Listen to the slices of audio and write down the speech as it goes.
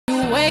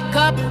wake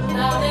up,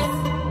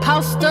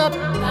 post up,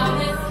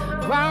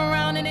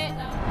 round in it.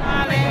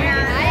 Hi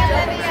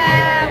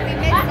Olivia, we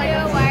missed you.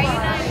 Why are you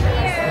not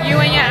here? You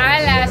and your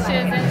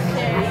eyelashes and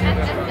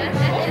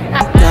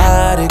shit.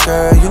 Got it,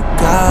 girl, you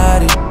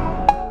got it.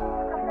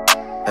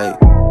 Hey,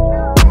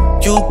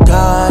 you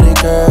got it,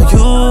 girl,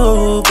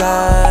 you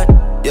got it.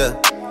 Yeah,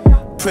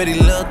 pretty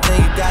little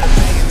thing, you got it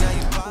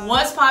banging.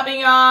 What's poppin',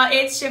 y'all?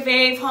 It's your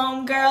fave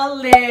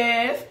homegirl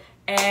Liv,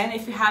 and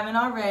if you haven't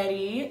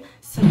already,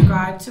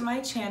 subscribe to my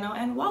channel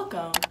and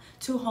welcome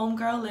to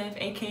Homegirl Liv,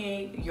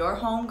 aka your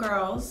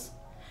homegirls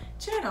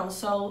channel.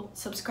 So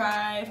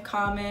subscribe,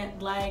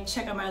 comment, like,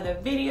 check out my other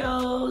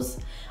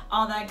videos,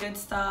 all that good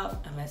stuff,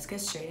 and let's get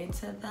straight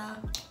into the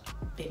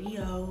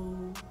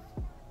video.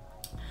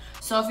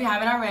 So if you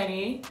haven't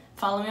already,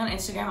 follow me on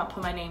Instagram. I'll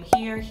put my name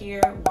here,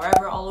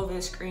 wherever, all over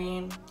the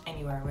screen,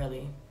 anywhere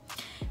really,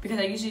 because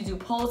I usually do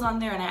polls on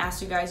there and I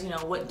ask you guys,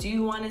 what do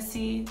you want to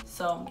see?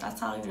 So that's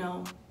how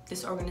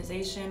this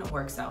organization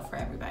works out for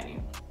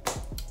everybody.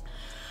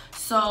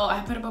 So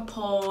I put up a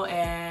poll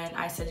and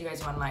I said, you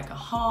guys want like a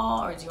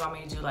haul, or do you want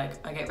me to do like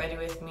a get ready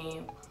with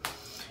me?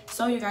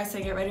 So you guys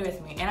said get ready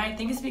with me, and I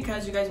think it's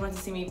because you guys want to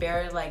see me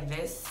bare like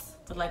this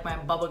with like my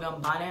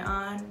bubblegum bonnet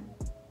on.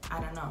 I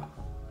don't know,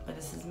 but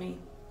this is me.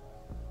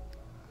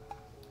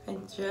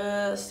 And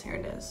just, here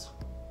it is.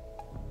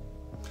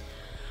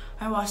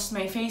 I washed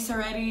my face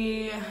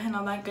already and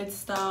all that good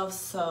stuff.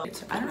 So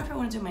I don't know if I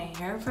want to do my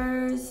hair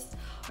first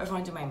or if I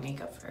want to do my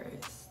makeup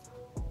first.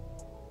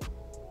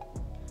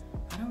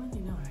 I don't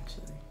really know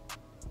actually.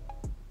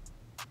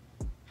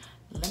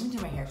 Let me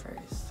do my hair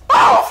first.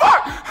 Oh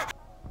fuck!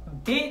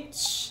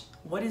 Bitch,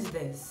 what is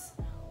this?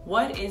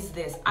 What is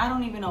this? I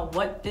don't even know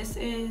what this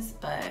is,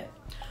 but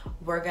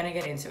we're gonna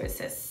get into it,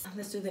 sis.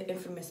 Let's do the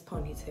infamous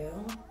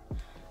ponytail.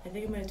 I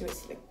think I'm gonna do it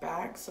slick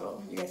back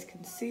so you guys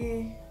can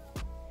see,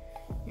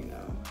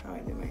 how I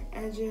do my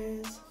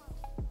edges.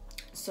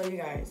 So you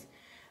guys,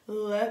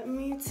 let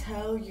me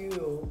tell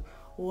you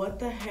what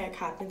the heck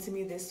happened to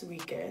me this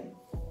weekend.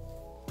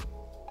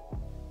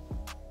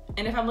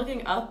 And if I'm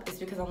looking up, it's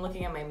because I'm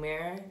looking at my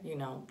mirror,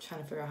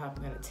 trying to figure out how I'm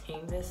gonna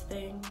tame this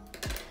thing.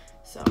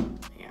 So,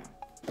 yeah.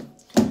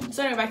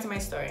 So anyway, back to my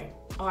story.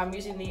 Oh, I'm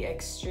using the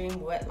Extreme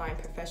Wet Line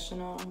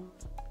Professional,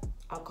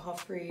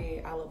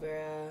 alcohol-free, aloe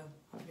vera.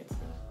 I'll get to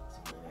that.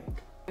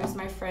 It was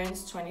my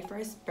friend's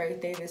 21st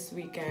birthday this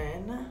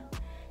weekend.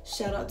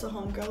 Shout out to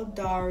homegirl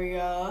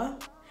Daria.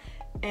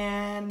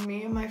 And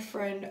me and my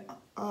friend,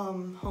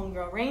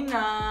 homegirl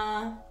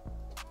Reina,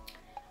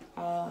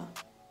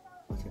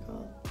 what's it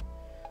called?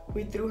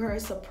 We threw her a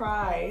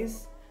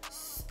surprise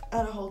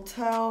at a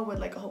hotel with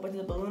like a whole bunch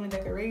of balloon and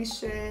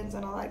decorations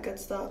and all that good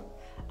stuff.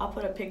 I'll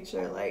put a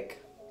picture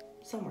like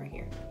somewhere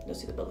here. You'll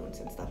see the balloons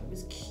and stuff. It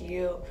was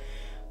cute.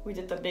 We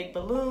did the big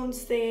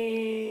balloons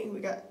thing.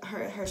 We got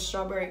her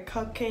strawberry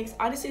cupcakes.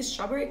 Honestly,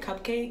 strawberry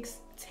cupcakes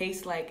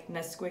taste like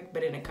Nesquik,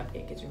 but in a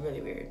cupcake. It's really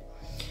weird.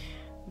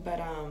 But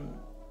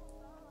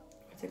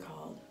what's it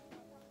called?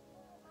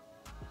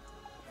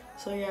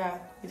 So yeah,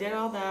 we did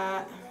all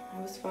that.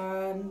 It was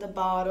fun. The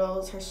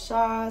bottles, her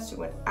shots. We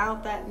went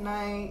out that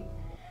night.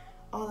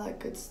 All that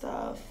good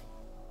stuff.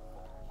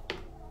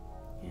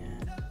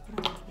 Yeah.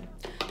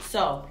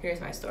 So here's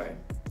my story.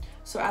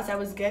 So as I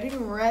was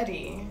getting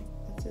ready,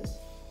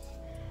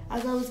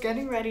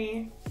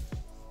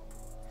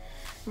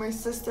 my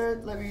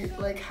sister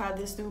like had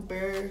this new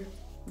Bare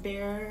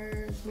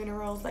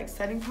Minerals like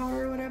setting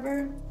powder or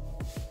whatever.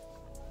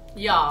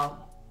 Y'all,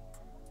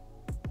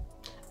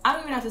 I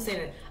don't even have to say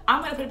that.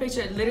 I'm gonna put a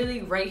picture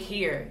literally right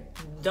here.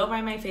 Don't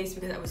mind my face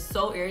because I was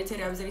so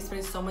irritated. I was already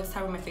spending so much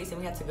time on my face and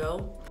we had to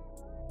go.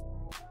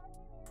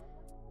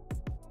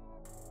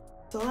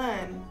 So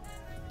then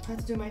I had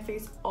to do my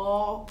face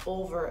all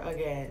over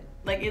again.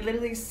 Like it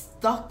literally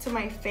stuck to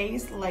my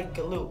face like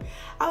glue.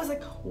 I was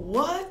like,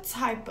 what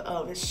type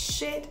of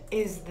shit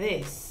is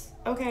this?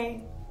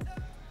 Okay,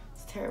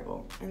 it's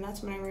terrible. And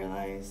that's when I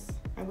realized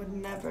I would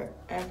never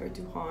ever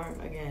do harm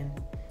again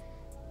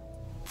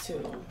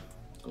to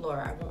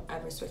Laura. I won't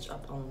ever switch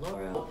up on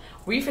Laura.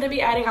 We're gonna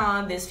be adding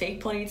on this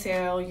fake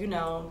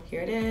ponytail,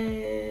 here it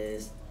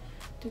is.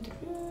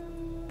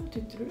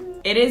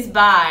 It is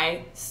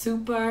by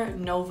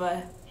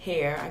Supernova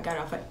Hair. I got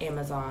it off of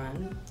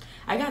Amazon.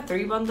 I got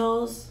 3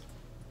 bundles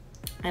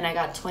and I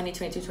got 20,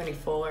 22,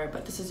 24,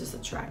 but this is just a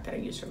track that I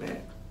use from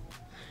it.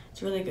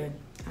 It's really good.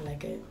 I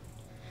like it.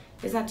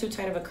 It's not too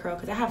tight of a curl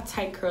because I have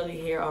tight curly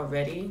hair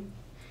already.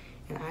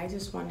 And I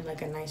just wanted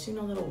like a nice,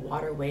 little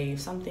water wave,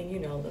 something,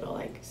 little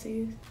like,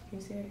 see, can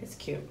you see it? It's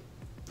cute.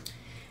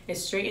 It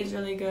straightens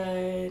really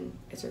good.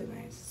 It's really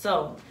nice.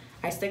 So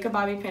I stick a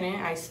bobby pin in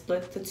it. I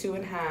split the 2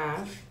 in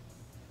half.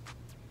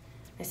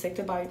 I stick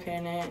the bobby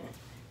pin in it.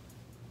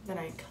 Then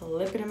I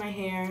clip it in my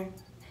hair.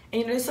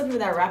 And there's some people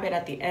that wrap it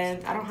at the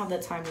end. I don't have the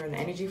time or the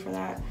energy for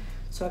that.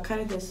 So I kind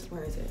of just,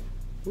 where is it?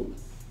 Ooh.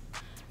 I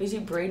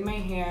usually braid my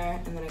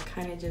hair and then I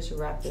kind of just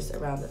wrap this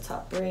around the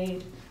top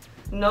braid.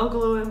 No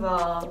glue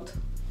involved.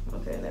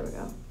 Okay, there we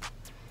go.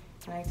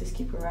 And I just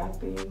keep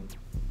wrapping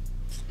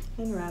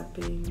and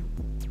wrapping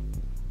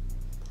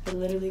I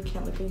literally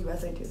can't look at you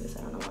as I do this.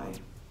 I don't know why.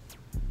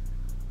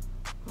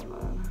 Hold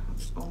on.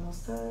 I'm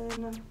almost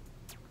done.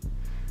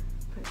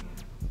 But yeah.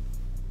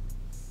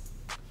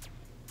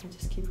 I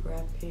just keep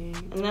wrapping.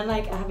 And then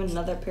like I have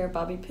another pair of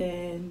bobby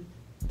pins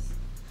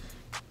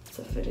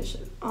to finish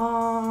it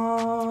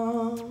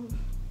off.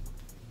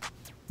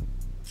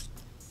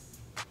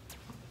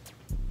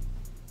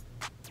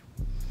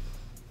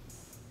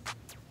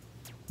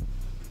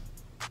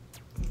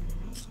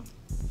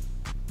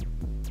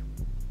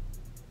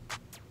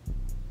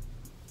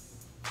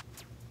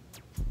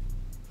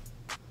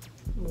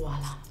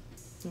 Voila.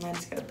 And I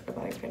just gotta put a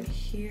bobby pin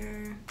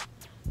here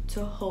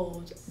to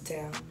hold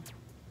down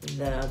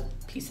the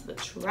piece of the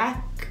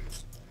track.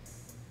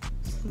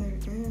 So there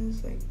it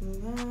is, like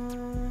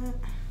that. And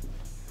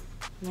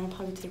then I'll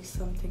probably take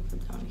something from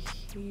down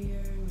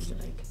here, maybe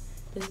like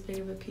this big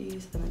of a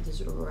piece, and then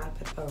just wrap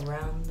it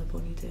around the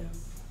ponytail.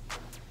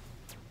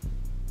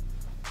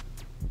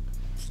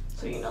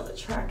 So you know the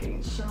track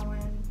ain't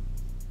showing.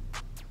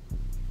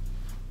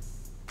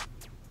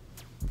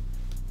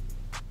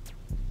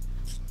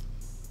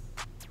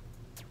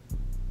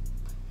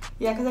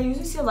 Yeah, because I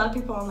usually see a lot of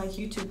people on like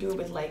YouTube do it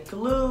with like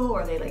glue,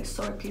 or they like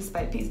sew it piece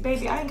by piece.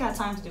 Baby, I ain't got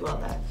time to do all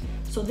that.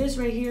 So this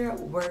right here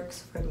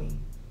works for me.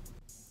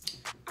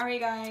 All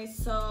right, guys,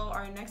 so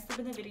our next step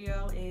in the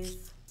video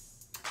is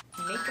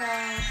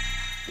makeup.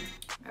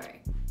 All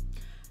right,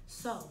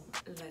 so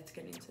let's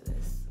get into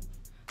this.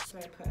 So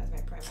I put as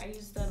my primer. I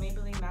use the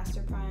Maybelline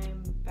Master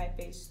Prime by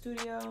Face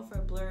Studio for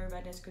blur,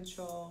 redness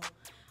control,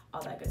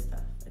 all that good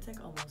stuff. It's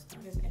like almost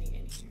done. There's any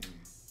in here.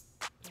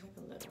 There's like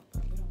a little,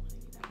 but we don't really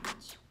need that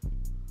much.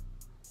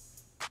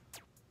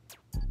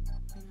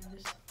 And I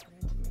just put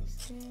it into my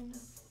skin.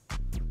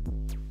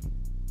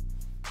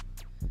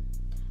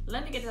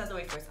 Let me get this out of the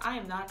way first. I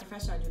am not a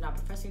professional. I do not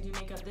professionally do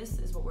makeup. This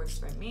is what works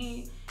for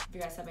me. If you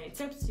guys have any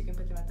tips, you can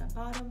put them at the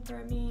bottom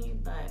for me.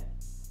 But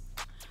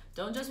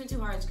don't judge me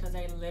too hard, because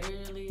I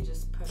literally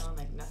just put on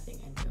like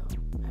nothing and go.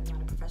 I'm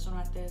not a professional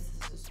at this.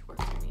 This just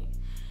works for me.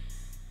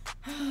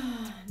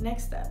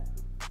 Next step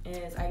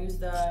is I use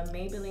the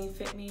Maybelline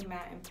Fit Me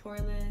Matte and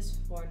Poreless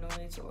for no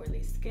need to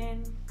oily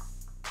skin.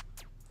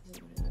 This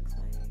is what it looks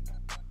like.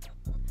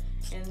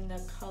 In the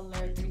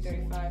color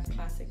 335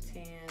 Classic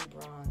Tan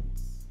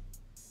Bronze.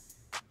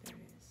 There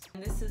it is.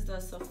 And this is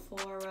the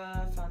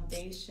Sephora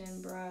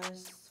Foundation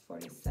Brush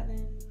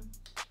 47.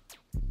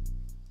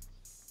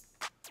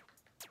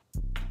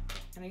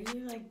 And I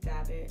usually like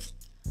dab it.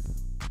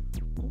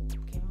 Oh,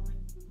 came out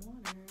like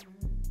water.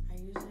 I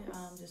usually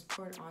just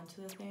pour it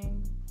onto the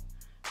thing,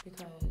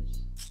 because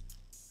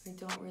I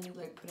don't really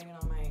like putting it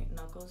on my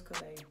knuckles,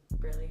 because I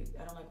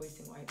don't like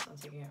wasting wipes on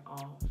taking it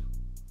off.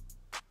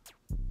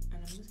 And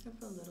I'm just gonna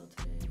put a little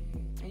today.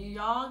 And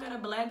y'all gotta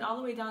blend all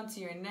the way down to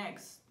your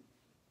necks,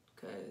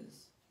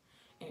 because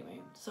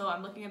anyway, so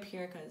I'm looking up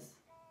here because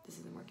this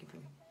isn't working for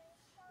me.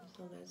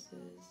 So this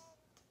is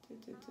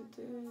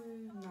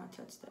not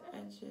touch the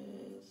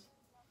edges.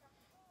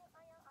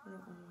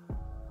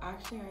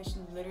 Actually, I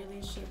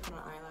should put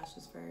on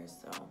eyelashes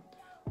first, so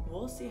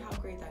we'll see how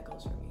great that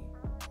goes for me.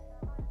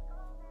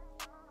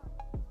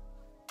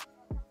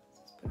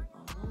 Just put it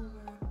all over.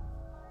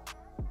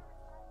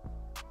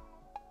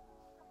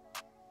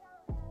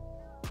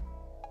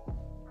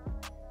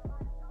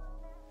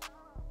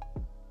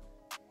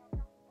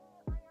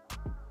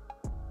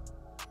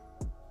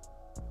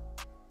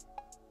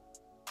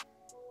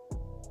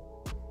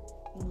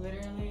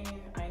 Literally,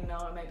 I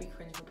know it might be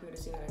cringe for people to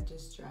see that I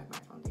just drag my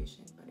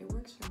foundation, but it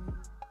works for me.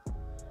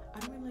 I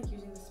don't really like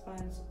using the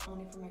sponge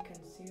only for my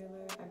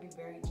concealer. I'd be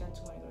very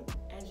gentle when I go to the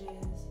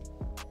edges.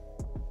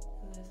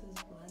 And this is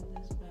blend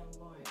this bad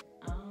boy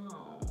all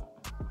over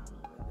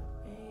the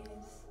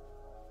face.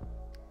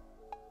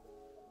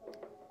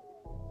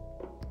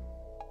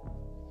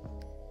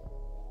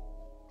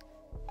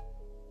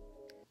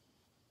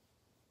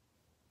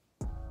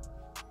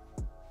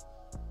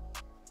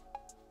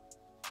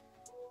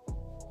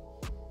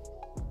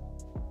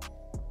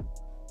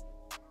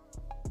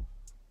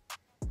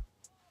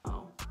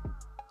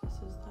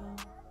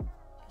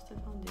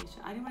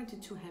 I didn't want to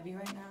do too heavy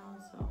right now,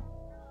 so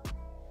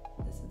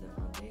this is the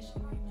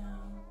foundation right now.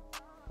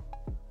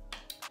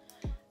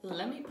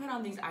 Let me put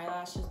on these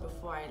eyelashes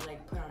before I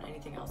like put on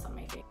anything else on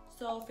my face.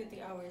 So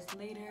 50 hours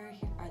later,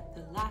 here are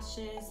the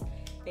lashes.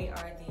 They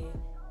are the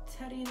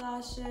Teddy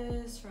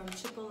lashes from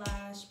Triple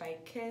Lash by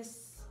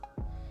Kiss.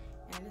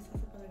 And this has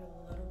to put like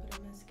a little bit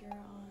of mascara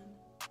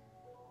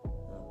on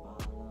the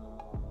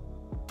bottom.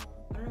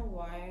 I don't know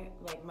why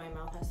like my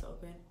mouth has to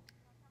open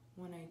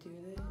when I do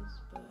this,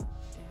 but it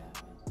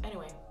happens.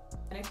 Anyway,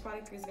 the next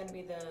product is gonna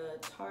be the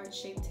Tarte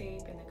Shape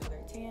Tape in the color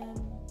tan.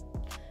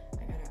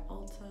 I got it at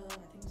Ulta. I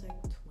think it's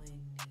like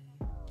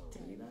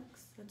 23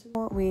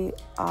 bucks. We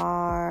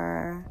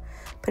are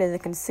putting the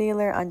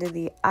concealer under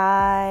the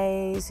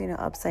eyes, you know,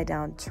 upside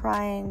down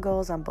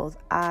triangles on both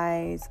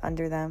eyes,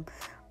 under them,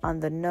 on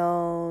the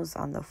nose,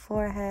 on the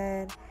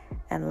forehead,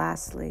 and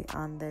lastly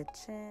on the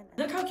chin.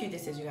 Look how cute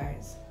this is, you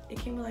guys. It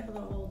came with like a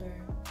little holder.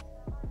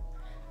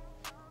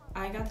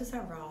 I got this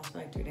at Ross for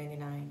like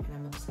 $3.99 and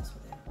I'm obsessed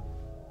with it.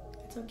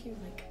 It's so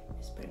cute, like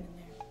just put it in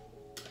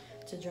there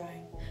to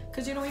dry.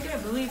 Cause you know you get a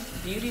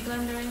beauty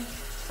blender.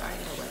 Sorry, I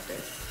gotta wet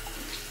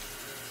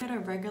this. Get a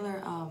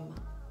regular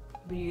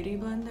beauty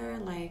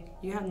blender, like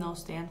you have no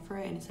stand for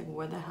it, and it's like,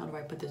 where the hell do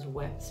I put this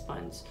wet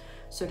sponge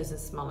so it doesn't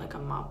smell like a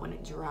mop when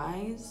it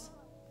dries?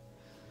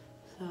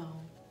 So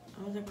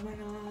I was like, oh my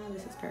god,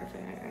 this is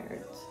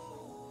perfect.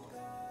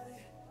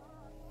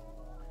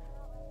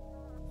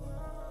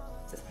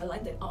 Just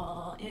blend it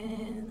all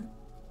in.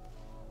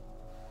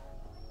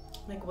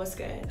 Like, what's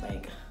good?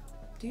 Like,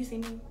 do you see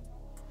me?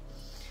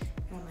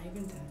 I'm not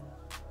even done.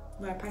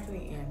 Well, I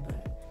practically am,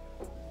 but.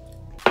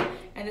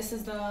 And this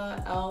is the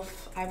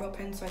e.l.f. eyebrow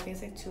pen, so I think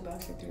it's like $2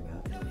 or $3.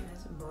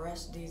 Let's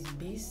brush these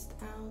beasts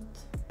out.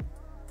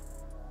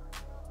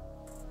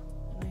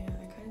 And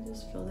I kind of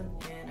just fill them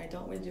in. I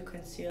don't really do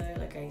concealer,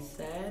 like I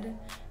said,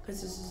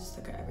 because this is just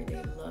like an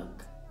everyday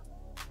look.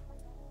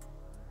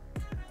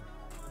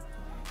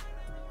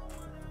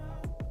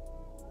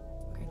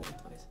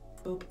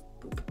 Boop,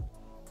 boop.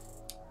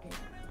 Yeah.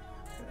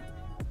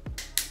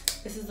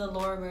 This is the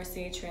Laura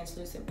Mercier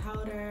translucent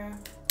powder.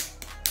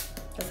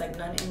 There's like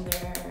none in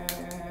there.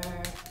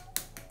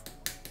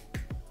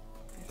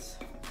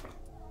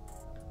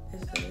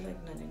 There's really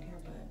like none in here,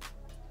 but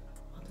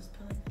I'll just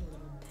put like a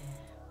little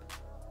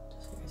dab,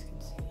 just so you guys can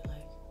see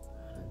like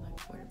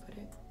where to put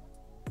it.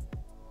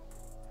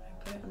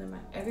 I put it under my,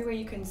 everywhere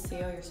you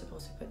conceal, you're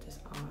supposed to put this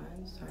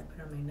on. So I put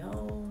it on my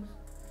nose,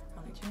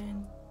 on my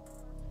chin.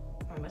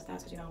 My mustache,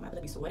 because you know my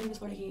lip be sweating this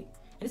for the heat,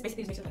 and this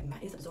basically just makes it like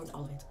matte. It absorbs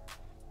all of it.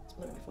 Just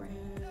put it on my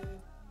forehead.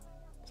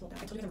 Slow down.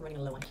 I told you I'm running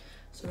a low one,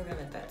 so we're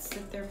gonna let that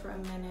sit there for a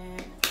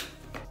minute.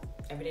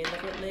 Everyday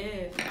look with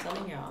Liv. I'm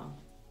telling y'all.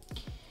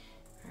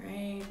 All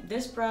right,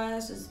 this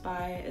brush is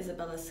by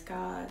Isabella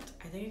Scott.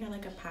 I think I got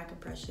like a pack of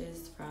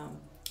brushes from,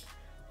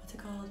 what's it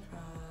called?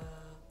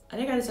 I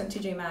think I got this from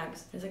TJ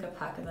Maxx. There's like a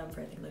pack of them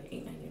for I think like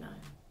 $8.99.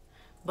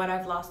 But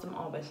I've lost them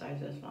all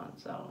besides this one,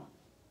 so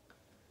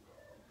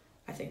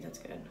I think that's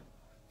good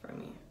for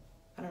me.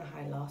 I don't know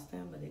how I lost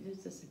them, but they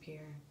just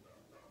disappear.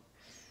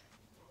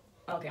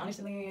 Okay,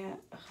 honestly, oh my god.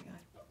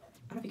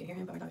 I don't know if you can hear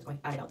him, but my dog's going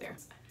at it out there.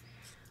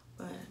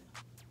 But,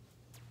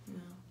 you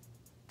know.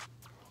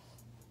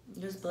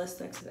 Just Bliss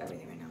Sticks is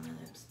everything right now on my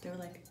lips. They were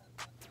like,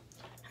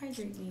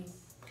 hydrate me,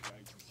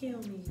 heal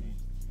me.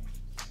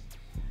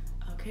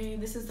 Okay,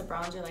 this is the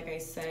bronzer, like I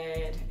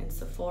said, in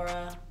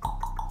Sephora.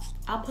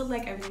 I'll put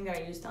like everything that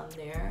I used on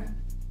there.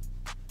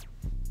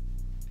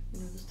 You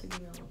know, just to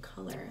give me a little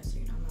color, so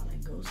you know I'm not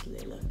like ghostly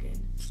looking.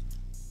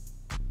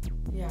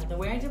 Yeah, the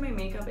way I do my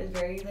makeup is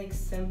very like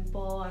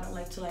simple. I don't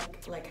like to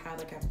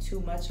have too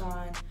much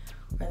on,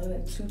 or I look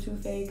like too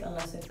fake,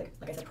 unless it's like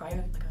I said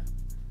prior, like a,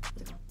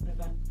 what's it called? An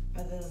event.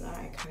 Other than that,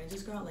 I kind of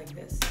just go out like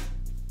this.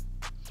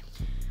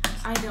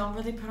 I don't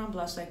really put on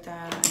blush like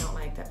that. I don't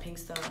like that pink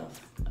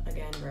stuff.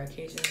 Again, rare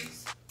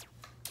occasions.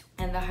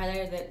 And the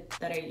highlighter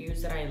that I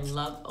use that I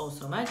love oh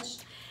so much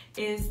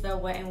is the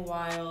Wet n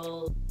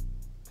Wild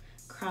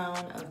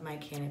Crown of My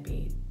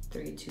Canopy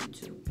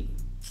 322B.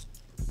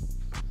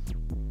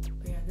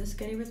 But yeah, this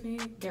Get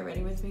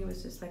Ready With Me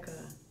was just like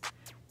a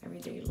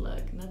everyday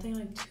look. Nothing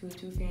like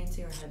too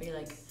fancy or heavy.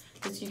 Like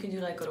this you can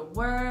do like go to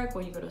work,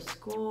 when you go to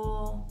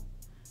school.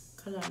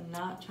 Cause I'm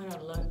not trying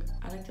to look,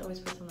 I like to always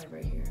put some like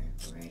right here,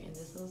 right in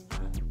this little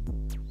spot.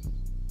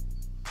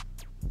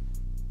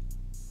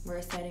 Where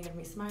it's setting of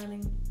me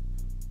smiling.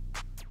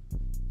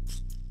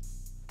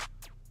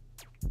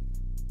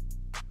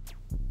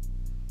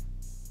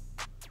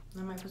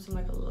 I might put some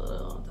like a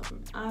little on top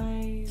of my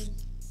eyes.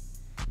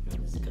 You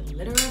know, there's like a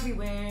glitter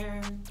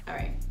everywhere. All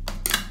right,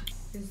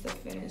 this is the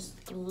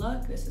finished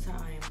look. This is how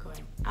I am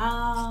going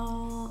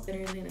out.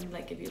 Literally, and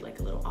like give you like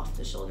a little off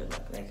the shoulder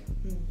look, like.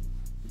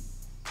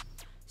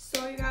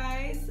 So you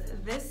guys,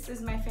 this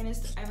is my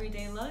finished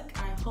everyday look.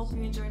 I hope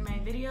you enjoyed my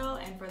video,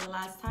 and for the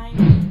last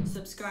time,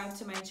 subscribe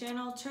to my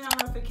channel, turn on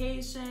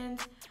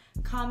notifications,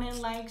 comment,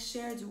 like,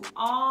 share, do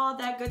all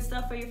that good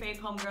stuff for your fave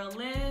homegirl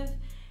Liv.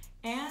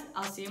 And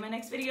I'll see you in my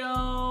next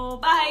video.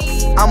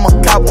 Bye! I'ma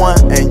cop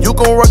one and you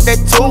gon' rock that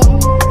too.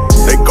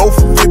 They go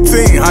for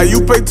 15, how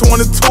you pay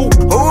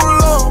 22?